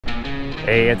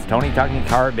Hey, it's Tony talking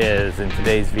CarBiz. In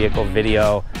today's vehicle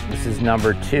video, this is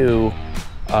number 2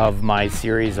 of my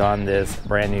series on this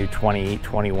brand new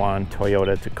 2021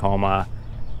 Toyota Tacoma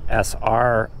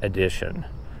SR edition,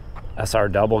 SR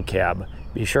double cab.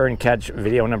 Be sure and catch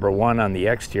video number 1 on the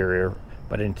exterior,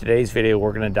 but in today's video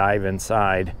we're going to dive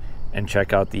inside and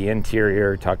check out the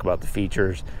interior, talk about the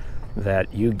features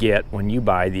that you get when you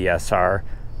buy the SR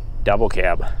double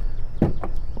cab.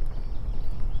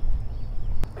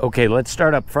 Okay, let's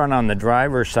start up front on the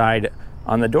driver's side.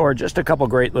 On the door, just a couple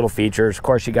great little features. Of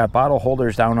course, you got bottle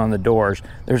holders down on the doors.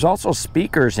 There's also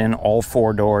speakers in all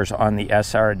 4 doors on the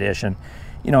SR edition.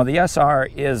 You know, the SR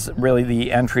is really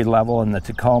the entry level in the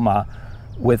Tacoma.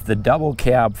 With the double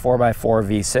cab 4x4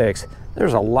 V6,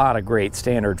 there's a lot of great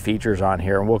standard features on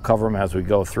here, and we'll cover them as we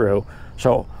go through.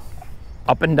 So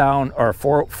up and down, or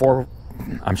power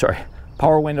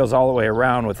windows all the way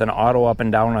around with an auto up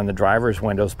and down on the driver's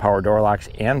windows, power door locks,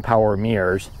 and power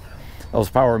mirrors. Those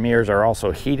power mirrors are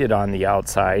also heated on the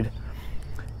outside.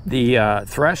 The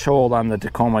threshold on the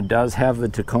Tacoma does have the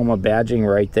Tacoma badging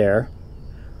right there,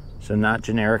 so not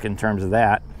generic in terms of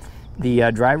that.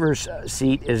 The driver's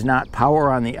seat is not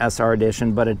power on the SR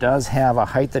edition, but it does have a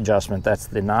height adjustment. That's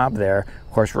the knob there.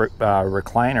 Of course,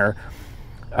 recliner.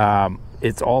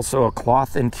 It's also a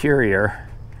cloth interior,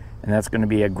 and that's going to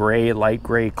be a gray, light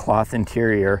gray cloth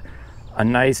interior. A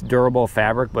nice durable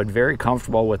fabric, but very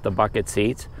comfortable with the bucket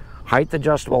seats. Height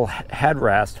adjustable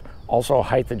headrest, also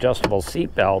height adjustable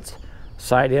seat belts,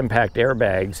 side impact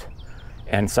airbags,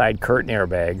 and side curtain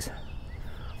airbags.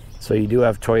 So you do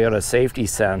have Toyota Safety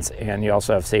Sense, and you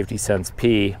also have Safety Sense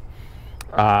P.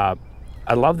 I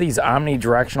love these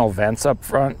omnidirectional vents up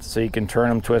front, so you can turn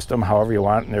them, twist them however you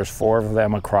want, and there's 4 of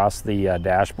them across the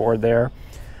dashboard there.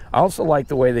 I also like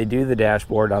the way they do the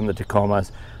dashboard on the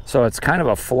Tacomas. So it's kind of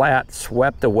a flat,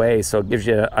 swept away, so it gives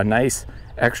you a nice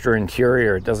extra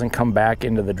interior. It doesn't come back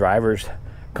into the driver's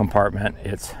compartment.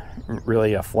 It's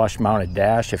really a flush mounted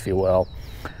dash, if you will.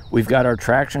 We've got our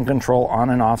traction control on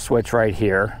and off switch right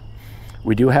here.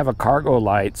 We do have a cargo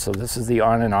light, so this is the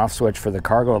on and off switch for the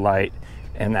cargo light,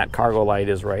 and that cargo light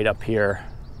is right up here.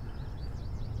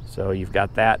 So you've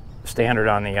got that standard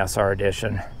on the SR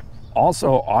edition.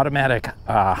 Also automatic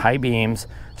high beams,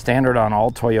 standard on all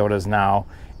Toyotas now,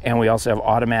 and we also have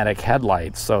automatic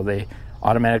headlights, so they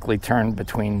automatically turn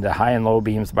between the high and low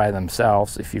beams by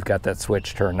themselves if you've got that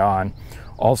switch turned on.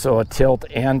 Also a tilt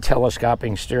and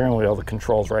telescopic steering wheel. The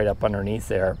controls right up underneath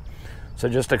there. So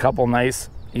just a couple nice,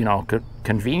 you know,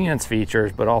 convenience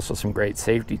features, but also some great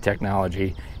safety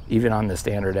technology even on the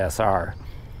standard SR.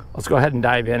 Let's go ahead and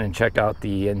dive in and check out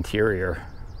the interior.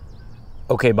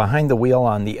 Okay, behind the wheel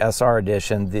on the SR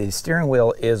edition, the steering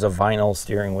wheel is a vinyl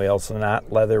steering wheel, so not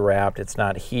leather wrapped, it's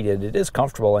not heated. It is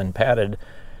comfortable and padded.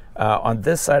 On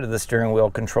this side of the steering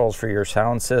wheel, controls for your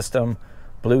sound system,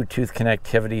 Bluetooth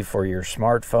connectivity for your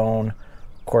smartphone.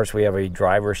 Of course, we have a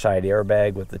driver's side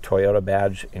airbag with the Toyota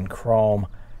badge in chrome.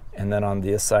 And then on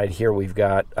this side here, we've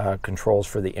got controls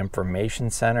for the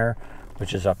information center,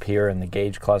 which is up here in the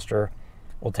gauge cluster.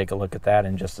 We'll take a look at that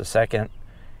in just a second.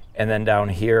 And then down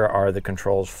here are the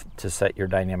controls to set your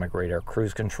dynamic radar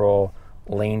cruise control,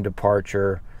 lane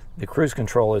departure. The cruise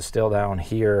control is still down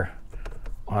here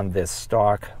on this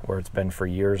stalk where it's been for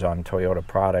years on Toyota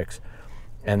products.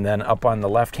 And then up on the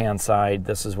left-hand side,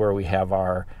 this is where we have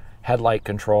our headlight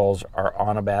controls, our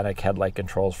automatic headlight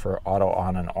controls for auto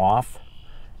on and off.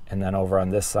 And then over on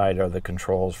this side are the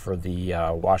controls for the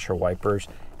washer wipers,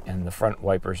 and the front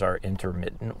wipers are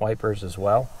intermittent wipers as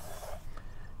well.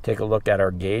 Take a look at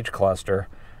our gauge cluster.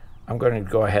 I'm going to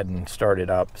go ahead and start it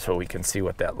up so we can see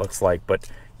what that looks like. But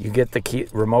you get the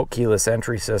remote keyless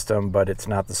entry system, but it's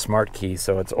not the smart key,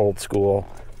 so it's old school.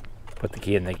 Put the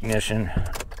key in the ignition,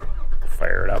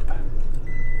 fire it up.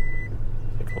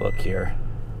 Take a look here.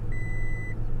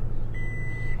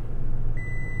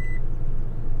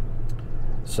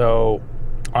 So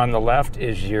on the left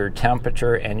is your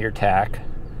temperature and your tach.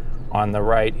 On the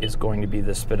right is going to be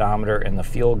the speedometer and the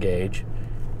fuel gauge.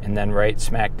 And then right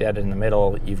smack dead in the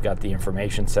middle, you've got the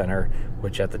information center,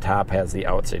 which at the top has the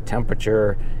outside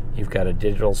temperature. You've got a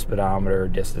digital speedometer,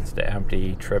 distance to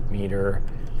empty, trip meter.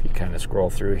 If you kind of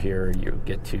scroll through here, you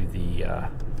get to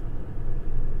the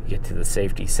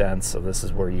safety sense. So this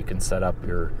is where you can set up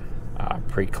your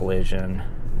pre-collision,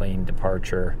 lane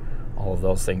departure. All of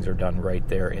those things are done right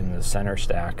there in the center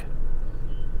stack.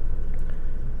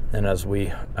 And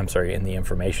in the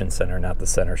information center, not the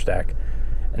center stack.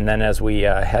 And then as we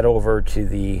head over to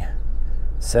the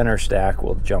center stack,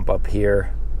 we'll jump up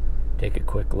here, take a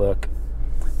quick look.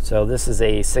 So this is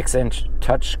a 6-inch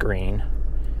touchscreen,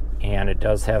 and it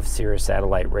does have Sirius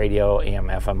satellite radio, AM,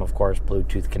 FM, of course,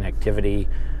 Bluetooth connectivity.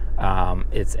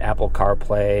 It's Apple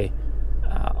CarPlay,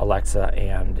 Alexa,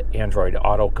 and Android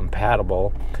Auto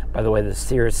compatible. By the way, the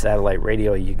Sirius satellite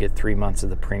radio, you get 3 months of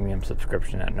the premium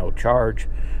subscription at no charge.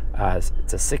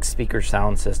 It's a 6-speaker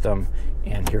sound system,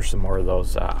 and here's some more of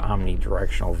those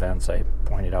omnidirectional vents I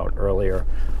pointed out earlier.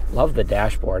 Love the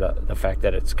dashboard, the fact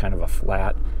that it's kind of a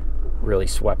flat, really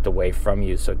swept away from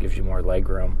you, so it gives you more leg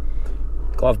room.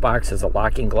 Glove box is a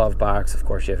locking glove box. Of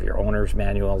course, you have your owner's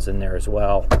manuals in there as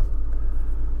well.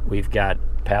 We've got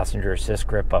passenger assist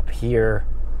grip up here.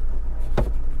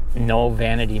 No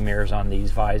vanity mirrors on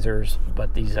these visors,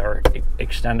 but these are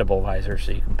extendable visors,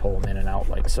 so you can pull them in and out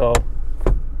like so.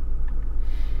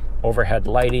 Overhead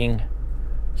lighting,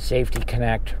 safety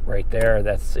connect right there.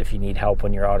 That's if you need help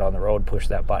when you're out on the road, push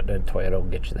that button and Toyota will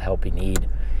get you the help you need.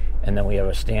 And then we have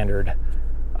a standard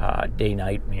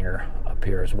day-night mirror up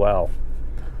here as well.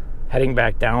 Heading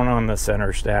back down on the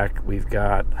center stack, we've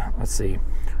got, let's see,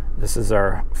 this is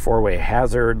our 4-way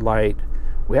hazard light.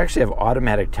 We actually have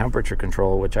automatic temperature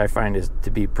control, which I find is to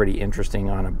be pretty interesting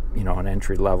on a, an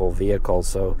entry-level vehicle.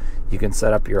 So you can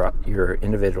set up your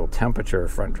individual temperature,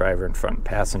 front driver and front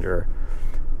passenger.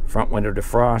 Front window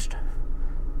defrost,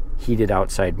 heated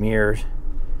outside mirrors.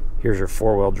 Here's your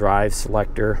 4-wheel drive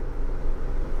selector.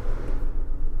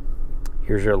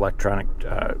 Here's your electronic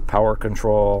power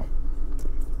control,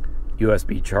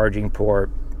 USB charging port.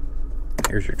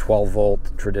 Here's your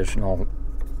 12-volt traditional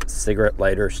cigarette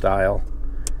lighter style.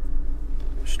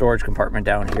 Storage compartment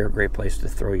down here, great place to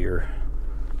throw your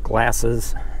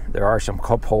glasses. There are some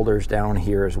cup holders down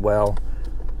here as well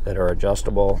that are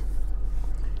adjustable.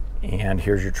 And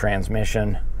here's your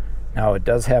transmission. Now it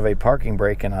does have a parking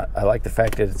brake, and I like the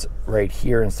fact that it's right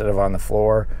here instead of on the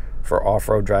floor for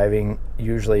off-road driving.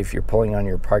 Usually if you're pulling on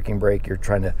your parking brake, you're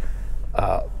trying to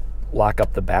lock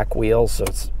up the back wheels, so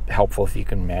it's helpful if you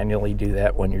can manually do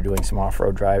that when you're doing some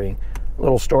off-road driving.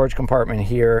 Little storage compartment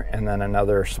here, and then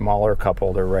another smaller cup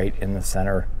holder right in the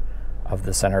center of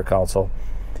the center console.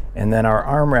 And then our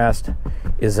armrest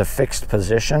is a fixed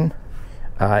position.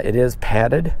 It is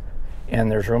padded, and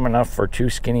there's room enough for 2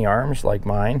 skinny arms like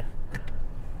mine.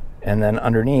 And then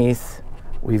underneath,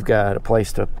 we've got a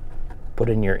place to put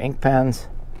in your ink pens.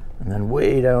 And then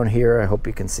way down here, I hope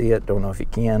you can see it, don't know if you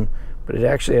can, but it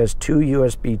actually has 2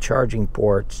 USB charging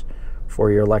ports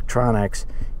for your electronics,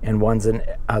 and one's in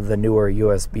the newer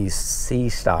USB-C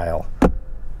style.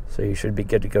 So you should be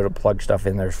good to go to plug stuff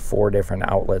in. There's 4 different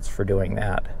outlets for doing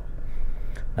that.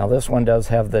 Now this one does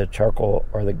have the charcoal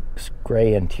or the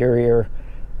gray interior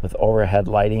with overhead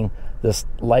lighting. This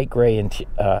light gray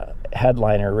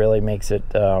headliner really makes it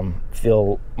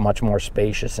feel much more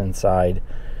spacious inside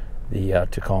the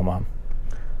Tacoma.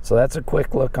 So that's a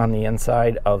quick look on the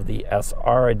inside of the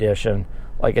SR edition.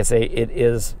 Like I say, it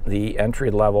is the entry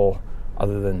level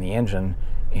other than the engine,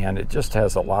 and it just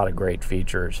has a lot of great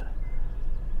features.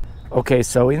 Okay,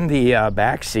 so in the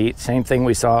back seat, same thing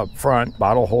we saw up front,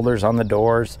 bottle holders on the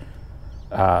doors,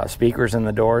 speakers in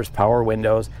the doors, power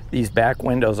windows. These back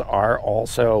windows are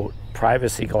also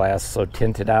privacy glass, so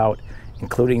tinted out,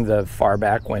 including the far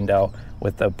back window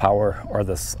with the power, or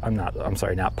the,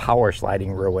 not power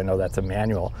sliding rear window, that's a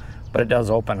manual, but it does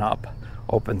open up,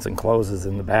 opens and closes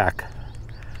in the back.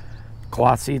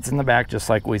 Cloth seats in the back, just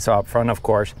like we saw up front, of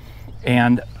course.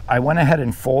 And I went ahead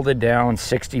and folded down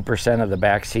 60% of the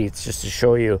back seats just to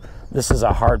show you this is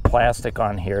a hard plastic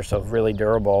on here, so really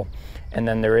durable. And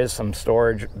then there is some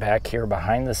storage back here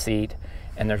behind the seat,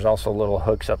 and there's also little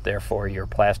hooks up there for your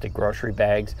plastic grocery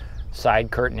bags,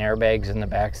 side curtain airbags in the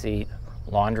back seat,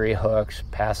 laundry hooks,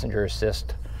 passenger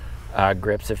assist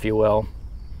grips, if you will.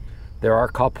 There are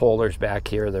cup holders back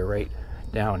here, they're right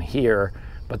down here,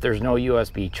 but there's no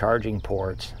USB charging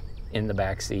ports in the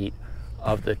back seat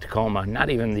of the Tacoma, not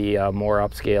even the more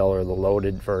upscale or the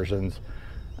loaded versions.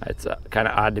 It's kind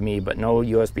of odd to me, but no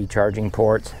USB charging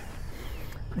ports.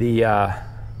 The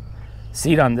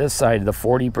seat on this side, the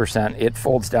 40%, it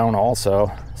folds down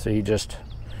also, so you just,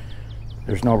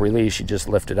 there's no release, you just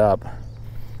lift it up.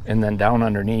 And then down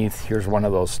underneath, here's one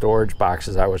of those storage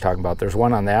boxes I was talking about. There's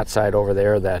one on that side over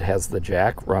there that has the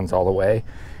jack, runs all the way,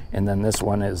 and then this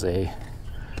one is a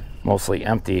mostly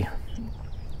empty.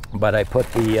 But I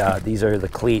put the these are the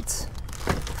cleats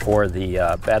for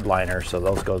the bed liner, so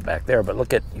those go back there. But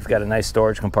look at, you've got a nice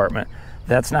storage compartment.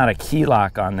 That's not a key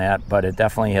lock on that, but it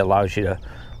definitely allows you to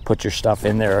put your stuff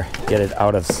in there, get it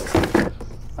out of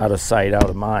sight, out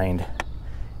of mind.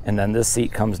 And then this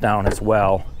seat comes down as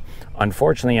well.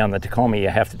 Unfortunately, on the Tacoma, you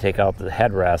have to take out the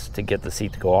headrest to get the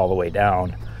seat to go all the way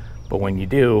down. But when you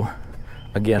do,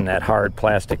 again, that hard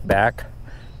plastic back,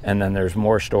 and then there's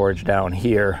more storage down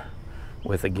here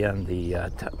with, again,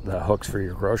 the hooks for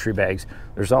your grocery bags.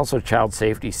 There's also child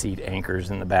safety seat anchors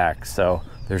in the back, so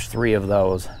there's 3 of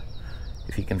those.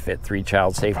 If you can fit 3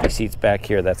 child safety seats back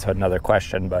here, that's another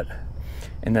question. But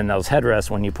and then those headrests,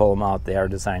 when you pull them out, they are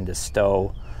designed to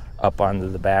stow up onto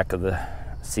the back of the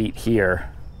seat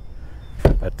here.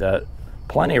 But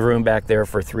plenty of room back there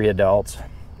for 3 adults,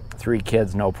 3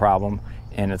 kids, no problem.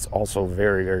 And it's also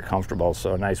very, very comfortable.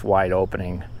 So a nice wide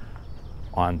opening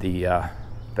on the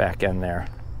back end there.